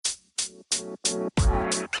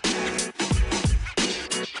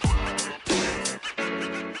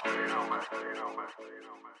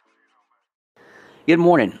Good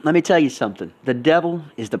morning. Let me tell you something. The devil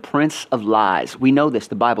is the prince of lies. We know this.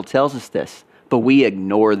 The Bible tells us this. But we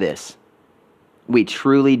ignore this. We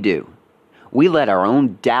truly do. We let our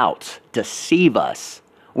own doubts deceive us.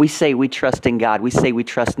 We say we trust in God. We say we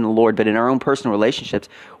trust in the Lord. But in our own personal relationships,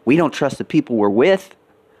 we don't trust the people we're with.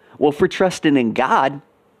 Well, if we're trusting in God,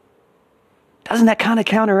 doesn't that kind of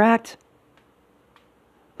counteract?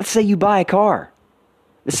 Let's say you buy a car.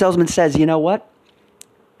 The salesman says, you know what?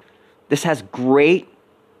 This has great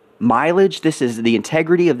mileage. This is the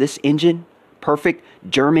integrity of this engine. Perfect,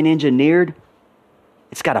 German engineered.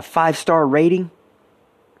 It's got a 5-star rating.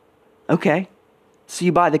 Okay, so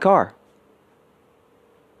you buy the car.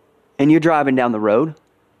 And you're driving down the road.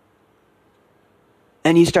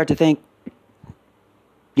 And you start to think,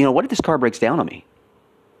 you know, what if this car breaks down on me?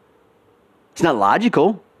 It's not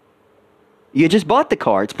logical. You just bought the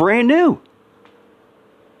car. It's brand new.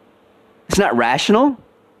 It's not rational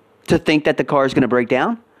to think that the car is going to break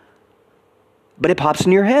down, but it pops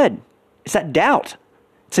in your head. It's that doubt.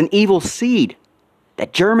 It's an evil seed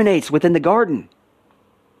that germinates within the garden.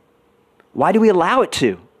 Why do we allow it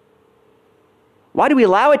to? Why do we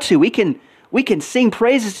allow it to? We can sing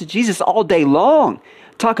praises to Jesus all day long,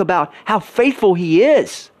 talk about how faithful He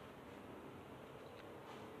is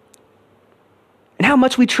and how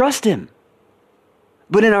much we trust Him.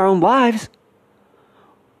 But in our own lives,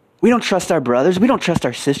 we don't trust our brothers. We don't trust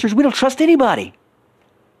our sisters. We don't trust anybody.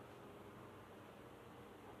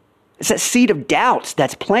 It's that seed of doubts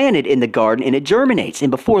that's planted in the garden, and it germinates.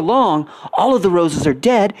 And before long, all of the roses are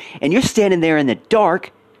dead, and you're standing there in the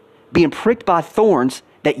dark being pricked by thorns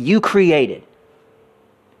that you created.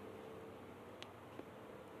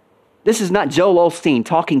 This is not Joel Osteen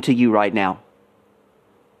talking to you right now.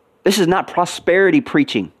 This is not prosperity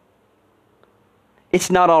preaching.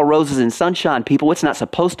 It's not all roses and sunshine, people. It's not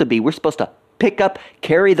supposed to be. We're supposed to pick up,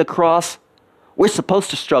 carry the cross. We're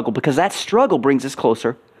supposed to struggle because that struggle brings us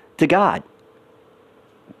closer to God.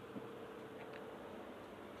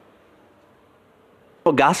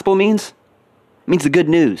 What gospel means? It means the good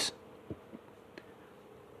news.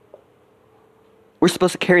 We're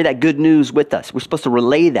supposed to carry that good news with us. We're supposed to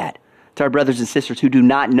relay that to our brothers and sisters who do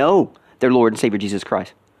not know their Lord and Savior Jesus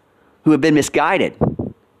Christ, who have been misguided.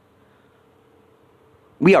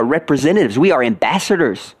 We are representatives. We are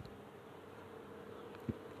ambassadors.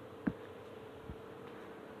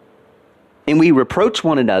 And we reproach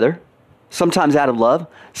one another, sometimes out of love,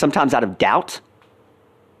 sometimes out of doubt.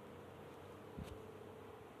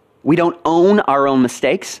 We don't own our own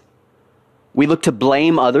mistakes. We look to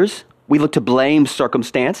blame others. We look to blame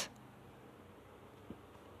circumstance.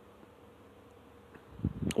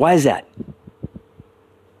 Why is that?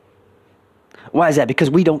 Why is that? Because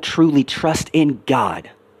we don't truly trust in God.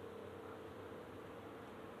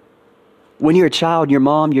 When you're a child, your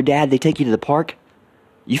mom, your dad, they take you to the park,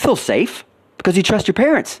 you feel safe because you trust your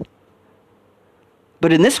parents.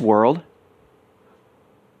 But in this world,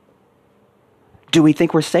 do we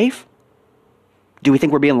think we're safe? Do we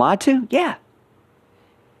think we're being lied to? Yeah.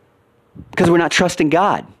 Because we're not trusting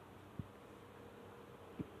God.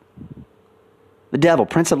 The devil,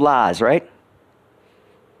 prince of lies, right?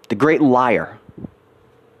 The great liar.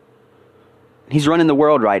 He's running the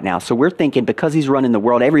world right now. So we're thinking because he's running the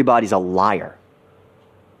world, everybody's a liar.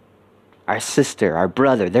 Our sister, our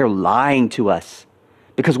brother, they're lying to us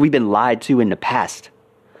because we've been lied to in the past.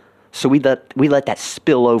 So we let that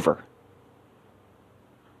spill over.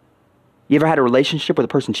 You ever had a relationship where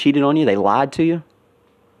the person cheated on you? They lied to you?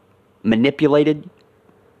 Manipulated?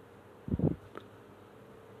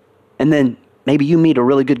 And then maybe you meet a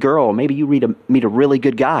really good girl, or maybe you meet a really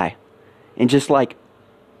good guy. And just like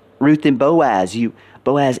Ruth and Boaz,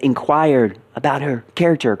 Boaz inquired about her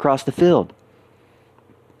character across the field.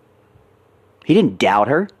 He didn't doubt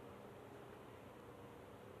her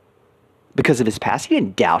because of his past. He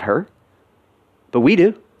didn't doubt her, but we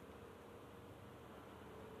do.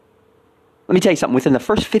 Let me tell you something. Within the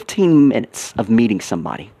first 15 minutes of meeting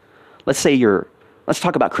somebody, let's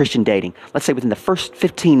talk about Christian dating. Let's say within the first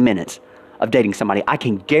 15 minutes of dating somebody, I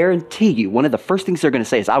can guarantee you one of the first things they're going to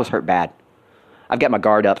say is, I was hurt bad. I've got my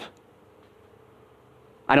guard up.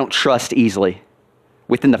 I don't trust easily.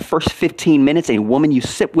 Within the first 15 minutes, any woman you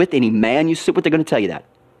sit with, any man you sit with, they're going to tell you that.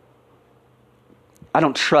 I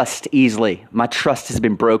don't trust easily. My trust has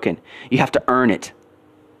been broken. You have to earn it.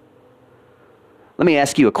 Let me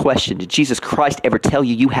ask you a question. Did Jesus Christ ever tell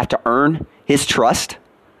you have to earn his trust?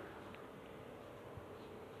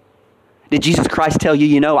 Did Jesus Christ tell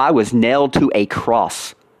you, I was nailed to a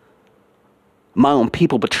cross. My own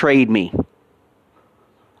people betrayed me.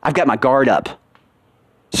 I've got my guard up.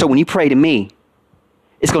 So when you pray to me,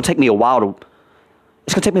 it's going to take me a while to warm up.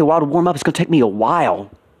 It's going to take me a while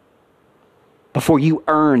before you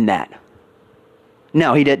earn that.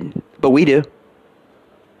 No, he didn't, but we do.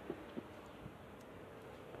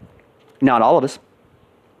 Not all of us.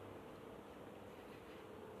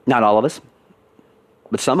 Not all of us,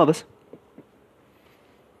 but some of us.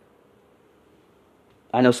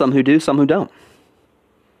 I know some who do, some who don't.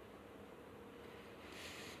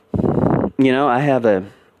 You know, I have a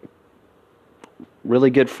really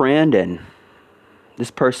good friend, and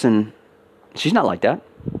this person, she's not like that.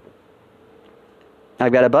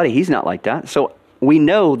 I've got a buddy, he's not like that. So we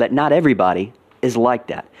know that not everybody is like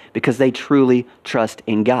that because they truly trust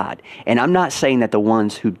in God. And I'm not saying that the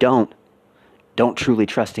ones who don't truly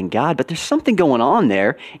trust in God, but there's something going on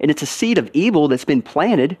there, and it's a seed of evil that's been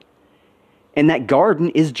planted, and that garden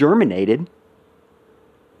is germinated.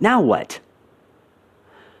 Now what?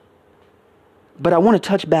 But I want to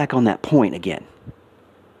touch back on that point again.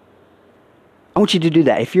 I want you to do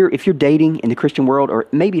that. If you're dating in the Christian world, or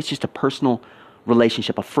maybe it's just a personal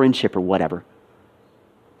relationship, a friendship or whatever,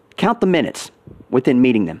 count the minutes within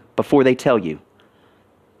meeting them before they tell you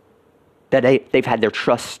that they've had their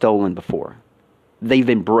trust stolen before. They've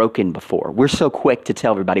been broken before. We're so quick to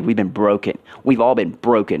tell everybody we've been broken. We've all been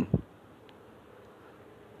broken.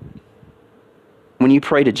 When you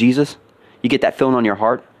pray to Jesus, you get that feeling on your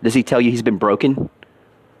heart. Does he tell you he's been broken?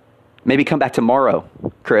 Maybe come back tomorrow,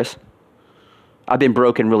 Chris. I've been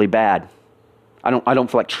broken really bad. I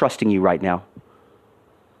don't feel like trusting you right now.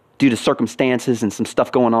 Due to circumstances and some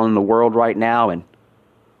stuff going on in the world right now, and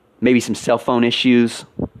maybe some cell phone issues,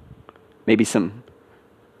 maybe some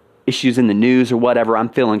issues in the news or whatever, I'm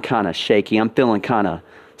feeling kind of shaky. I'm feeling kind of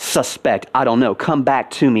suspect. I don't know. Come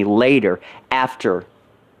back to me later after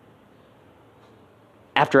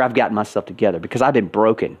I've gotten myself together because I've been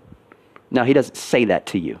broken. No, he doesn't say that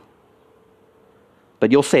to you.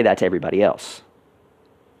 But you'll say that to everybody else.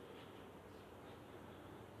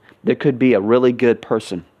 There could be a really good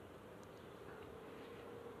person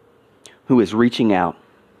who is reaching out,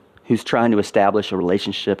 who's trying to establish a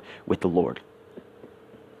relationship with the Lord.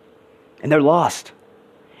 And they're lost.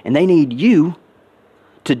 And they need you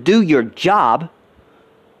to do your job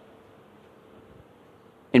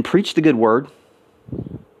and preach the good word.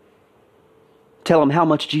 Tell them how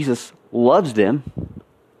much Jesus loves them.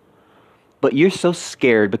 But you're so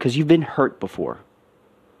scared because you've been hurt before.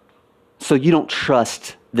 So you don't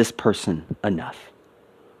trust this person enough.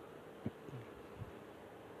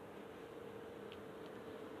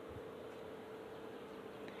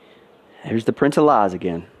 There's the prince of lies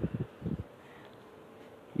again.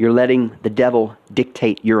 You're letting the devil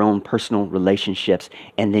dictate your own personal relationships,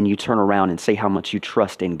 and then you turn around and say how much you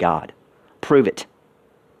trust in God. Prove it.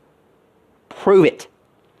 Prove it.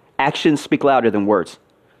 Actions speak louder than words.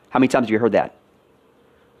 How many times have you heard that?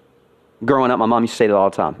 Growing up, my mom used to say that all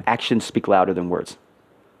the time. Actions speak louder than words.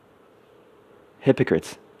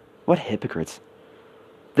 Hypocrites. What hypocrites?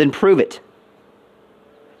 Then prove it.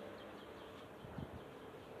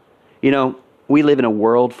 You know, we live in a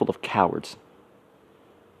world full of cowards.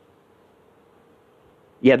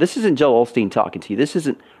 Yeah, this isn't Joel Osteen talking to you. This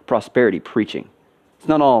isn't prosperity preaching. It's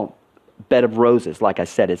not all bed of roses, like I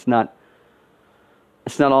said. It's not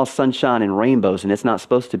all sunshine and rainbows, and it's not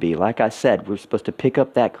supposed to be. Like I said, we're supposed to pick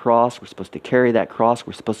up that cross. We're supposed to carry that cross.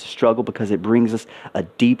 We're supposed to struggle because it brings us a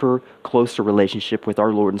deeper, closer relationship with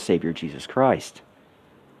our Lord and Savior, Jesus Christ.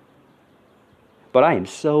 But I am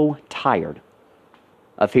so tired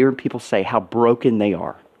of hearing people say how broken they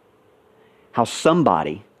are, how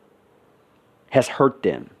somebody has hurt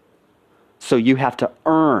them, so you have to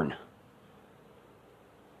earn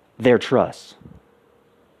their trust.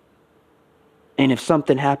 And if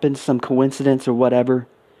something happens, some coincidence or whatever,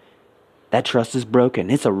 that trust is broken.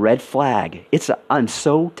 It's a red flag. I'm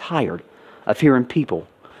so tired of hearing people,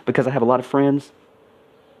 because I have a lot of friends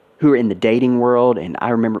who are in the dating world, and I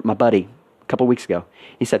remember my buddy a couple weeks ago,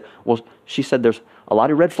 he said, well, she said there's a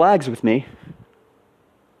lot of red flags with me.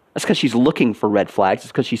 That's because she's looking for red flags.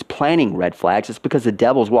 It's because she's planting red flags. It's because the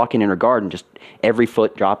devil's walking in her garden, just every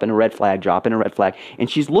foot dropping a red flag, and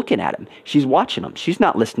she's looking at him. She's watching him. She's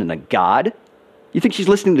not listening to God. You think she's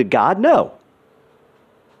listening to God? No.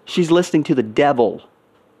 She's listening to the devil.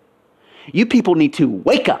 You people need to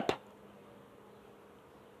wake up.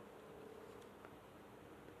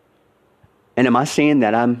 And am I saying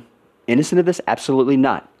that I'm innocent of this? Absolutely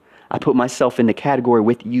not. I put myself in the category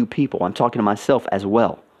with you people. I'm talking to myself as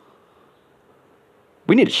well.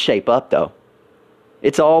 We need to shape up, though.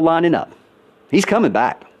 It's all lining up. He's coming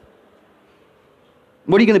back.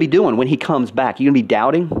 What are you going to be doing when he comes back? You going to be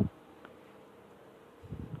doubting?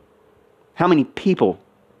 How many people,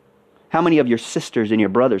 how many of your sisters and your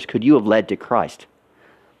brothers could you have led to Christ?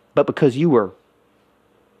 But because you were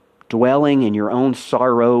dwelling in your own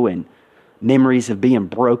sorrow and memories of being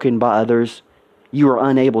broken by others, you were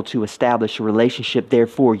unable to establish a relationship.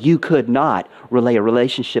 Therefore, you could not relay a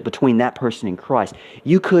relationship between that person and Christ.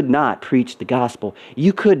 You could not preach the gospel.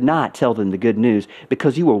 You could not tell them the good news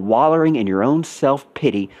because you were wallowing in your own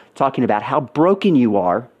self-pity, talking about how broken you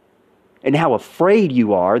are and how afraid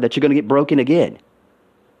you are that you're going to get broken again.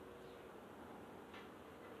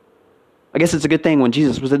 I guess it's a good thing when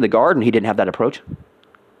Jesus was in the garden, he didn't have that approach.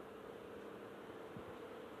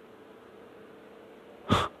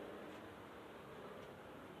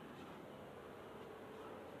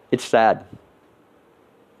 It's sad.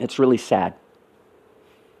 It's really sad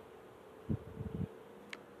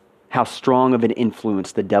how strong of an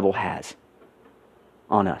influence the devil has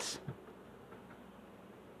on us.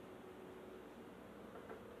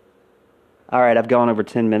 All right, I've gone over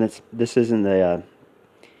 10 minutes. This isn't a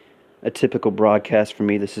typical broadcast for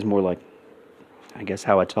me. This is more like, I guess,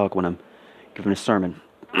 how I talk when I'm giving a sermon.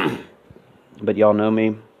 But y'all know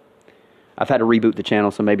me. I've had to reboot the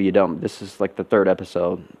channel, so maybe you don't. This is like the third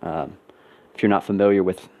episode. If you're not familiar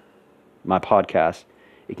with my podcast,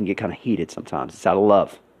 it can get kind of heated sometimes. It's out of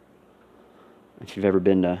love. If you've ever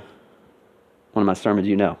been to one of my sermons,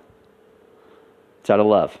 you know. It's out of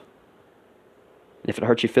love. And if it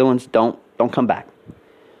hurts your feelings, don't come back.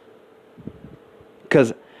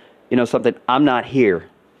 Because, you know something, I'm not here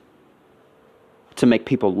to make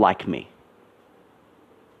people like me.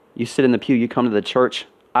 You sit in the pew, you come to the church,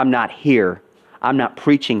 I'm not here. I'm not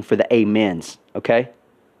preaching for the amens, okay?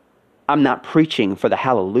 I'm not preaching for the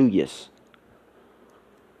hallelujahs.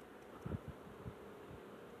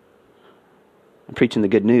 I'm preaching the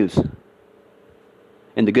good news.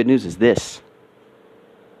 And the good news is this.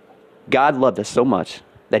 God loved us so much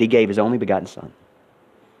that he gave his only begotten Son,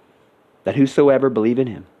 that whosoever believe in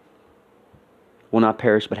him will not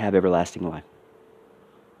perish but have everlasting life.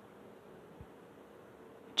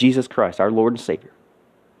 Jesus Christ, our Lord and Savior.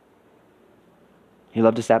 He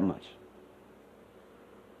loved us that much.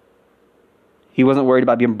 He wasn't worried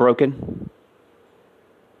about being broken.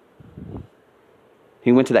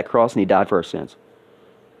 He went to that cross and he died for our sins.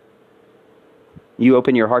 You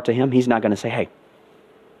open your heart to him, he's not going to say, hey,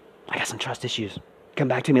 I got some trust issues. Come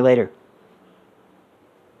back to me later.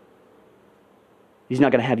 He's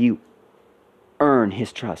not going to have you earn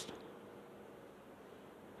his trust.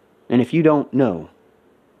 And if you don't know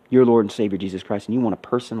your Lord and Savior Jesus Christ and you want a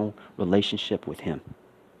personal relationship with him,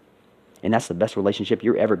 and that's the best relationship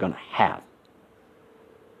you're ever going to have,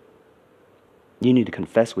 you need to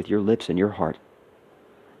confess with your lips and your heart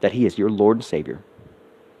that he is your Lord and Savior,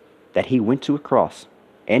 that he went to a cross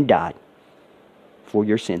and died for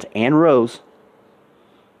your sins and rose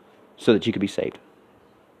so that you could be saved.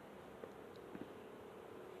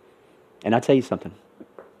 And I tell you something,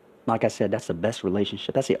 like I said, that's the best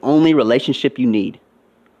relationship. That's the only relationship you need.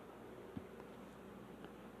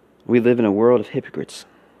 We live in a world of hypocrites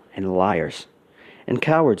and liars and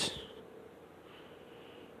cowards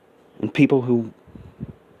and people who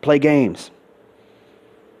play games,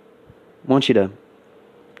 want you to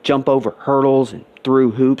jump over hurdles and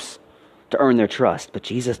through hoops to earn their trust. But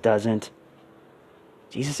Jesus doesn't.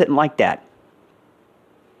 Jesus isn't like that.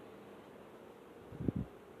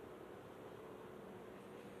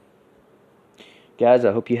 Guys,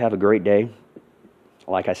 I hope you have a great day.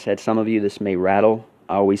 Like I said, some of you, this may rattle.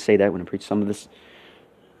 I always say that when I preach some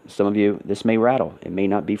of you, this may rattle. It may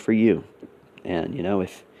not be for you. And, you know,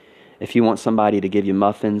 if you want somebody to give you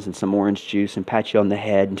muffins and some orange juice and pat you on the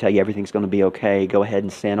head and tell you everything's going to be okay, go ahead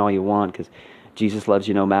and sin all you want because Jesus loves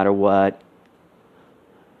you no matter what.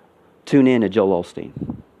 Tune in to Joel Osteen.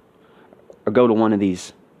 Or go to one of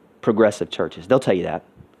these progressive churches. They'll tell you that.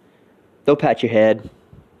 They'll pat your head,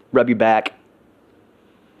 rub your back.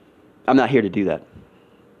 I'm not here to do that.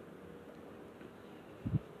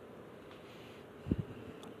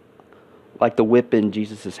 Like the whip in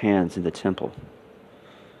Jesus' hands in the temple.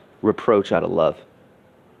 Reproach out of love.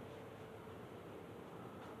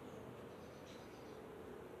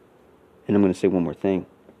 And I'm going to say one more thing.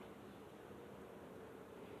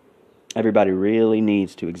 Everybody really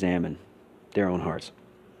needs to examine their own hearts.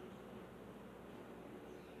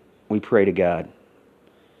 We pray to God.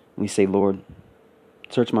 We say, Lord,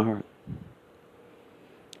 search my heart.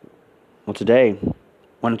 Well, today,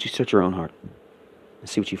 why don't you search your own heart and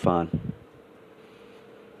see what you find?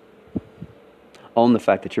 Own the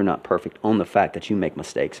fact that you're not perfect. Own the fact that you make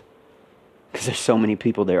mistakes. Because there's so many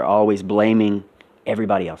people there always blaming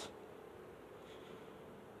everybody else.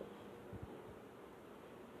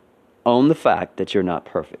 Own the fact that you're not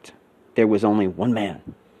perfect. there was only one man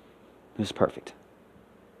who was perfect.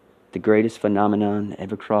 The greatest phenomenon that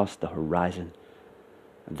ever crossed the horizon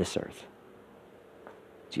of this earth.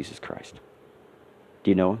 Jesus Christ.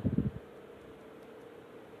 Do you know him?